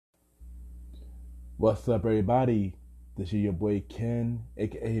What's up, everybody? This is your boy Ken,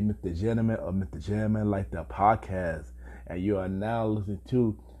 aka Mr. Gentleman or Mr. Gentleman Like the Podcast, and you are now listening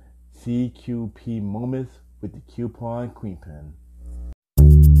to CQP Moments with the Coupon Queen Pen.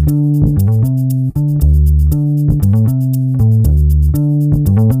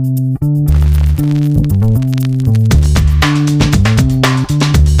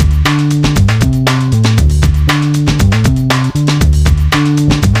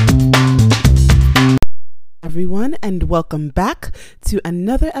 Everyone, and welcome back to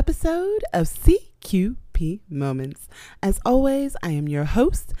another episode of CQP Moments. As always, I am your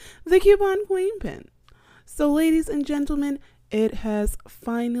host, the Coupon Queen Pen. So, ladies and gentlemen, it has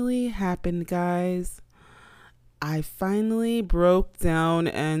finally happened, guys. I finally broke down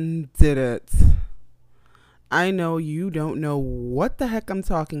and did it. I know you don't know what the heck I'm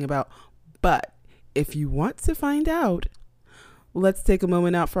talking about, but if you want to find out, let's take a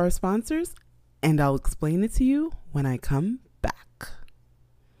moment out for our sponsors, and I'll explain it to you when I come back.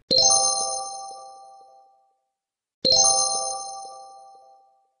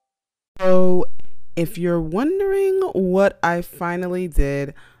 So, if you're wondering what I finally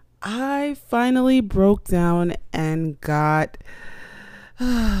did, I finally broke down and got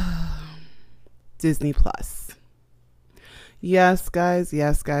Disney Plus. Yes, guys,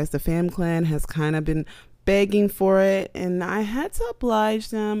 the Fam Clan has kind of been begging for it, and I had to oblige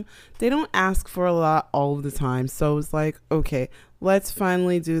them. They don't ask for a lot all of the time, so it's like, okay, let's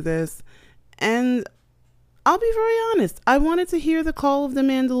finally do this. And I'll be very honest, I wanted to hear the call of the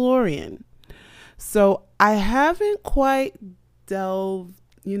Mandalorian, so I haven't quite delved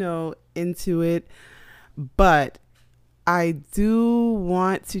into it, but I do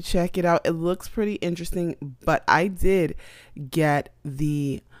want to check it out. It looks pretty interesting, but I did get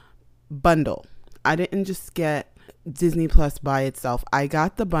the bundle. I didn't just get Disney Plus by itself. I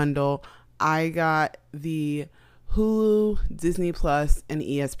got the bundle. I got the Hulu, Disney Plus, and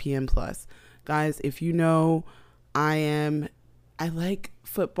ESPN Plus. Guys, if you know, I like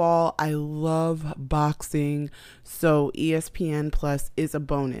football. I love boxing. So ESPN Plus is a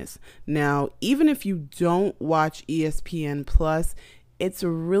bonus. Now, even if you don't watch ESPN Plus, it's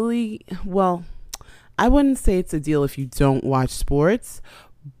really, well, I wouldn't say it's a deal if you don't watch sports,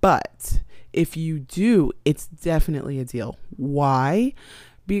 but if you do, it's definitely a deal. Why?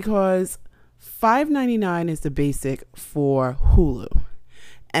 Because $5.99 is the basic for Hulu,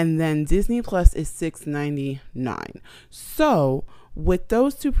 and then Disney Plus is $6.99. So with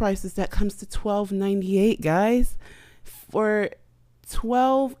those two prices, that comes to $12.98, guys. For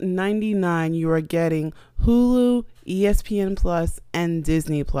 $12.99, you are getting Hulu, ESPN Plus, and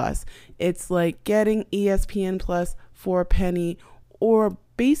Disney Plus. It's like getting ESPN Plus for a penny, or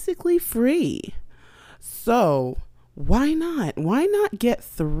basically free. So why not? Why not get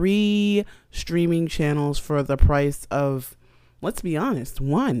 3 streaming channels for the price of, let's be honest,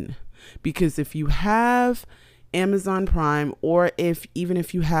 1? Because if you have Amazon Prime, or even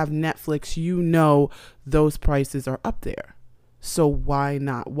if you have Netflix, you know those prices are up there. So why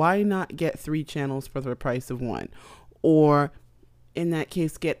not? Why not get 3 channels for the price of 1? Or in that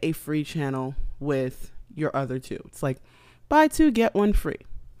case, get a free channel with your other 2. It's like buy 2, get 1 free.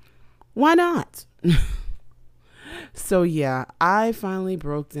 Why not? So yeah, I finally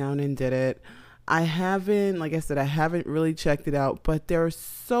broke down and did it. I haven't really checked it out, but there's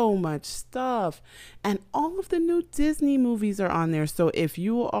so much stuff, and all of the new Disney movies are on there. So if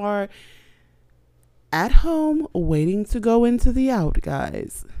you are at home waiting to go into the out,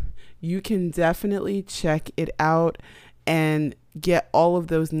 guys, you can definitely check it out and get all of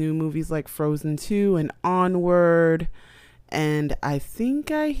those new movies like Frozen 2 and Onward. And I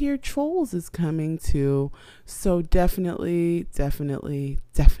think I hear Trolls is coming too. So definitely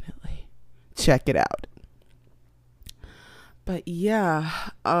check it out. But yeah,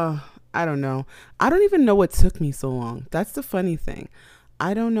 I don't know. I don't even know what took me so long. That's the funny thing.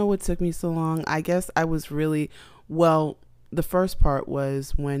 I don't know what took me so long. I guess I was the first part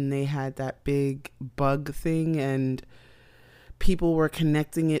was when they had that big bug thing and people were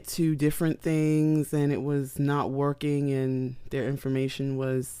connecting it to different things and it was not working, and their information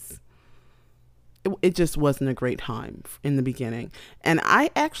it just wasn't a great time in the beginning. And I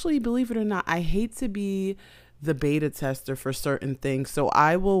actually, believe it or not, I hate to be the beta tester for certain things. So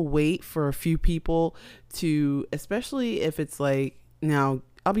I will wait for a few people to, especially if it's like, now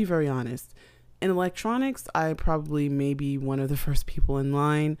I'll be very honest. In electronics, I probably may be one of the first people in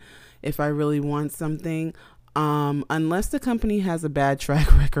line if I really want something. Unless the company has a bad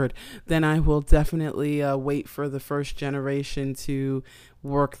track record, then I will definitely wait for the first generation to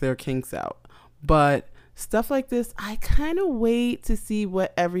work their kinks out. But stuff like this, I kind of wait to see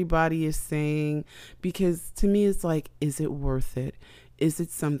what everybody is saying, because to me it's like, is it worth it? Is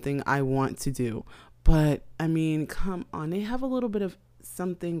it something I want to do? But I mean, come on, they have a little bit of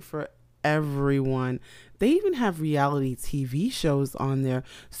something for everyone. They even have reality TV shows on there.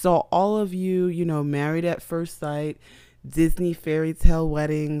 So all of you, Married at First Sight, Disney fairy tale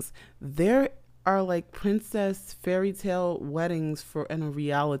weddings, there are like princess fairy tale weddings in a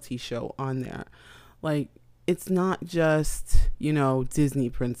reality show on there. Like, it's not just, Disney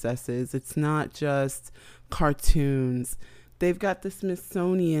princesses. It's not just cartoons. They've got the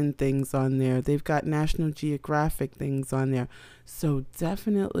Smithsonian things on there. They've got National Geographic things on there. So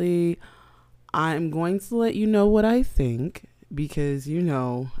definitely, I'm going to let you know what I think, because,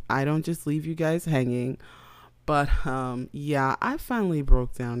 I don't just leave you guys hanging. But yeah, I finally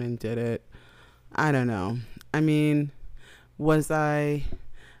broke down and did it. I don't know. I mean, I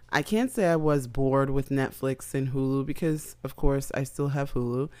can't say I was bored with Netflix and Hulu, because, of course, I still have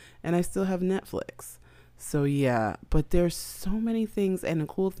Hulu and I still have Netflix. So, yeah, but there's so many things. And the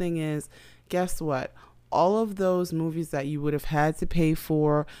cool thing is, guess what? All of those movies that you would have had to pay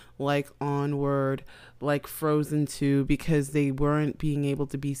for, like Onward, like Frozen 2, because they weren't being able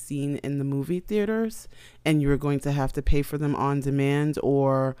to be seen in the movie theaters, and you were going to have to pay for them on demand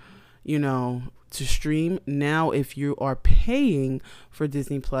or, to stream. Now, if you are paying for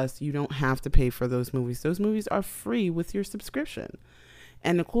Disney Plus, you don't have to pay for those movies. Those movies are free with your subscription.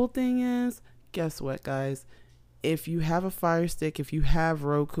 And the cool thing is, guess what, guys? If you have a Fire Stick, if you have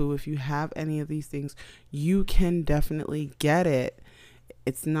Roku, if you have any of these things, you can definitely get it.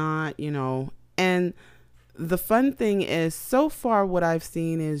 It's not, and the fun thing is, so far what I've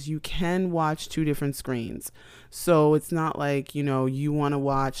seen is you can watch two different screens. So it's not like, you want to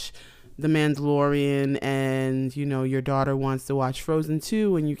watch The Mandalorian and, your daughter wants to watch Frozen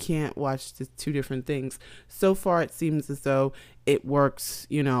 2 and you can't watch the two different things. So far it seems as though it works,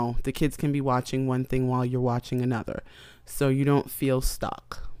 the kids can be watching one thing while you're watching another. So you don't feel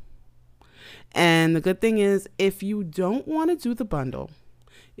stuck. And the good thing is, if you don't want to do the bundle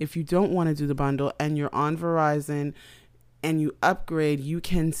and you're on Verizon and you upgrade, you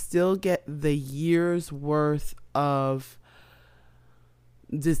can still get the year's worth of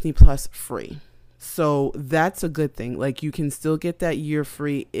Disney Plus free. So that's a good thing. Like, you can still get that year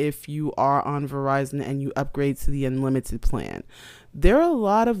free if you are on Verizon and you upgrade to the unlimited plan. There are a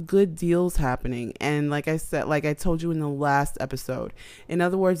lot of good deals happening. And like I said, like I told you in the last episode, in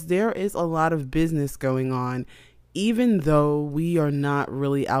other words, there is a lot of business going on. Even though we are not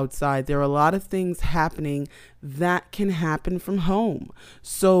really outside, there are a lot of things happening that can happen from home.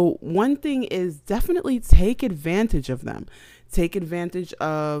 So one thing is, definitely take advantage of them. Take advantage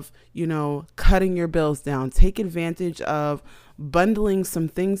of, cutting your bills down. Take advantage of bundling some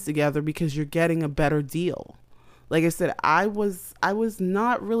things together because you're getting a better deal. Like I said, I was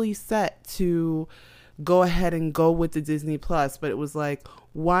not really set to go ahead and go with the Disney Plus, but it was like,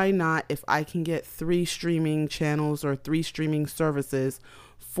 why not, if I can get 3 streaming channels or 3 streaming services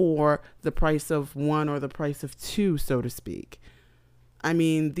for the price of 1 or the price of 2, so to speak. I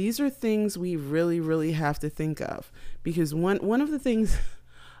mean, these are things we really, really have to think of, because one of the things,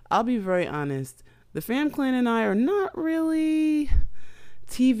 I'll be very honest, the Fam Clan and I are not really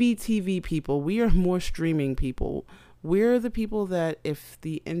TV people. We are more streaming people. We're the people that if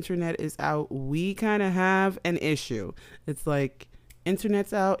the internet is out, we kind of have an issue. It's like,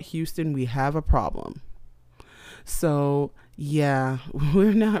 internet's out, Houston, we have a problem. So yeah,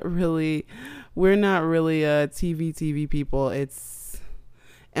 we're not really TV people.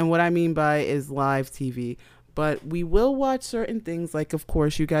 And what I mean by is live TV. But we will watch certain things. Like, of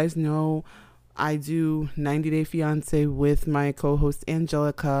course, you guys know I do 90 Day Fiance with my co-host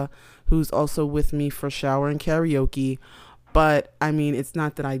Angelica, who's also with me for Shower and Karaoke. But I mean, it's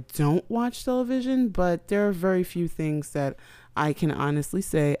not that I don't watch television, but there are very few things that I can honestly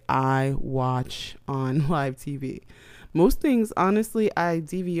say I watch on live TV. Most things, honestly, I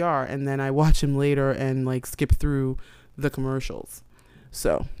DVR and then I watch them later and like skip through the commercials.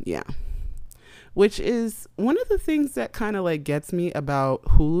 So yeah, which is one of the things that kind of like gets me about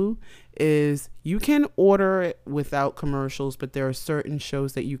Hulu is you can order it without commercials, but there are certain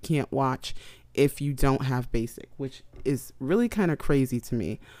shows that you can't watch if you don't have basic, which is really kind of crazy to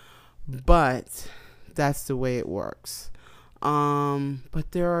me, but that's the way it works. But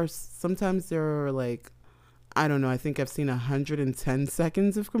sometimes there are like, I don't know, I think I've seen 110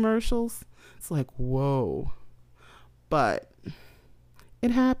 seconds of commercials. It's like, whoa. But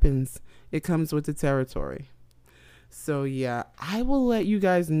it happens. It comes with the territory. So yeah, I will let you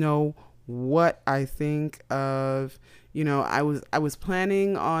guys know what I think of, I was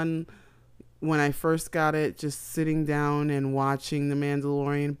planning on when I first got it, just sitting down and watching The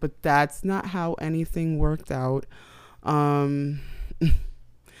Mandalorian, but that's not how anything worked out. Um,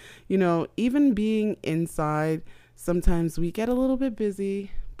 even being inside, sometimes we get a little bit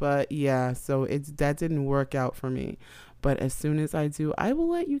busy, but yeah, so that didn't work out for me. But as soon as I do, I will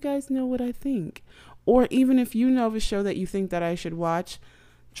let you guys know what I think. Or even if you know of a show that you think that I should watch,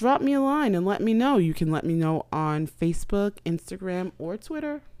 drop me a line and let me know. You can let me know on Facebook, Instagram, or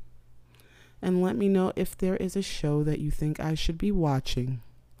Twitter. And let me know if there is a show that you think I should be watching.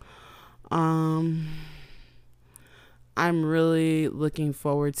 I'm really looking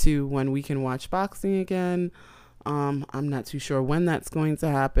forward to when we can watch boxing again. I'm not too sure when that's going to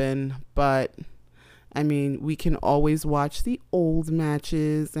happen, but I mean, we can always watch the old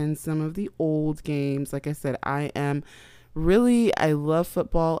matches and some of the old games. Like I said, I love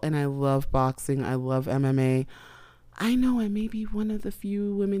football and I love boxing. I love MMA. I know I may be one of the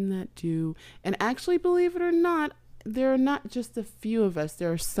few women that do. And actually, believe it or not, there are not just a few of us.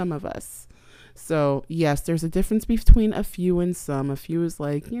 There are some of us. So, yes, there's a difference between a few and some. A few is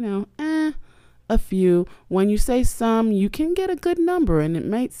like, a few. When you say some, you can get a good number, and it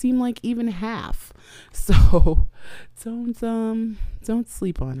might seem like even half. So, don't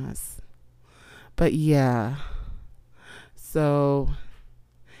sleep on us. But yeah. So,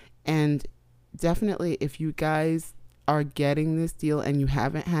 and definitely if you guys are getting this deal and you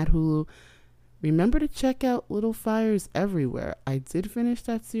haven't had Hulu, remember to check out Little Fires Everywhere. I did finish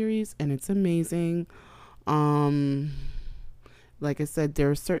that series and it's amazing. Like I said, there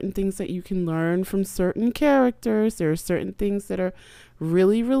are certain things that you can learn from certain characters. There are certain things that are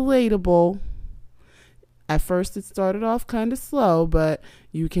really relatable. At first it started off kind of slow, but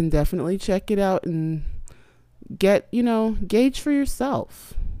you can definitely check it out and gauge for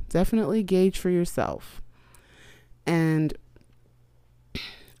yourself. Definitely gauge for yourself. And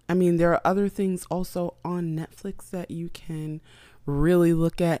I mean, there are other things also on Netflix that you can really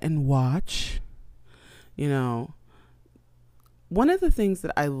look at and watch. One of the things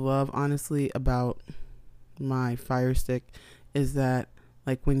that I love, honestly, about my Fire Stick is that,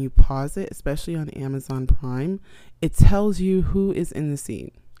 like, when you pause it, especially on Amazon Prime, it tells you who is in the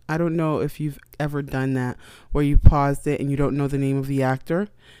scene. I don't know if you've ever done that where you paused it and you don't know the name of the actor.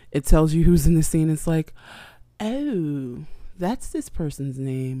 It tells you who's in the scene. It's like, oh, that's this person's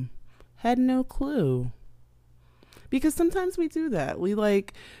name. Had no clue. Because sometimes we do that. We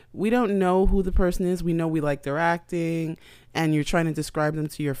don't know who the person is. We know we like their acting, and you're trying to describe them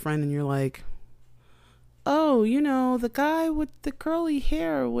to your friend, and you're like, oh, the guy with the curly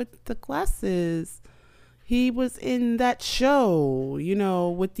hair with the glasses. He was in that show,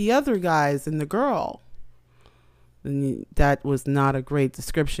 with the other guys and the girl. And that was not a great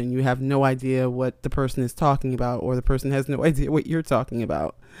description. You have no idea what the person is talking about, or the person has no idea what you're talking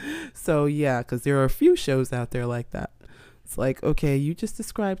about. So yeah, because there are a few shows out there like that. It's like, okay, you just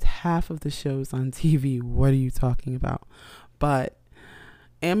described half of the shows on TV. What are you talking about? But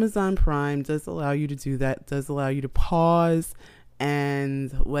Amazon Prime does allow you to do that, does allow you to pause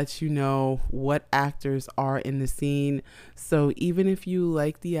and let you know what actors are in the scene. So even if you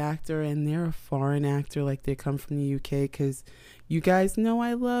like the actor and they're a foreign actor, like they come from the UK, because you guys know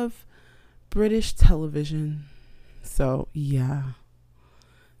I love British television. So yeah,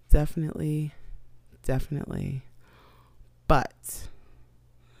 definitely. But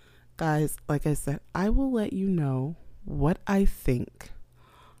guys, like I said, I will let you know what I think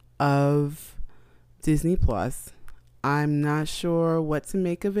of Disney Plus. I'm not sure what to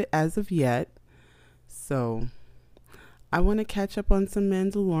make of it as of yet. So I want to catch up on some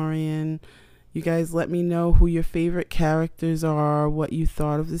Mandalorian. You guys let me know who your favorite characters are, what you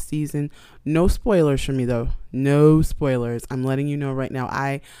thought of the season. No spoilers for me though. No spoilers. I'm letting you know right now.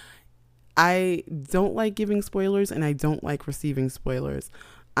 I don't like giving spoilers, and I don't like receiving spoilers.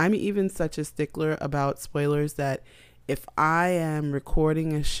 I'm even such a stickler about spoilers that if I am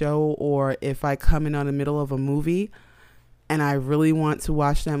recording a show, or if I come in on the middle of a movie and I really want to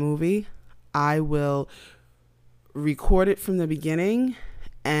watch that movie, I will record it from the beginning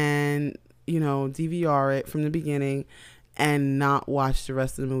and, DVR it from the beginning and not watch the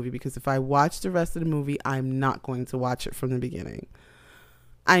rest of the movie. Because if I watch the rest of the movie, I'm not going to watch it from the beginning.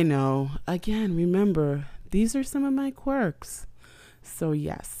 I know. Again, remember, these are some of my quirks. So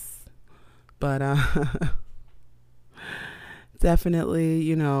yes. But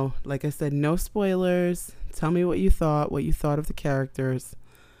definitely, like I said, no spoilers. Tell me what you thought of the characters.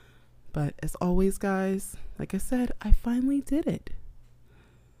 But as always, guys, like I said, I finally did it.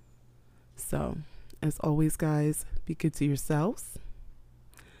 So, as always, guys, be good to yourselves.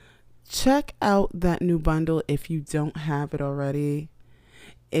 Check out that new bundle if you don't have it already.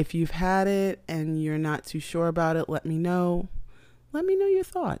 If you've had it and you're not too sure about it, let me know. Let me know your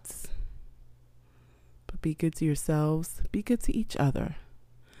thoughts. But be good to yourselves, be good to each other,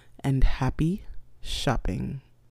 and happy shopping.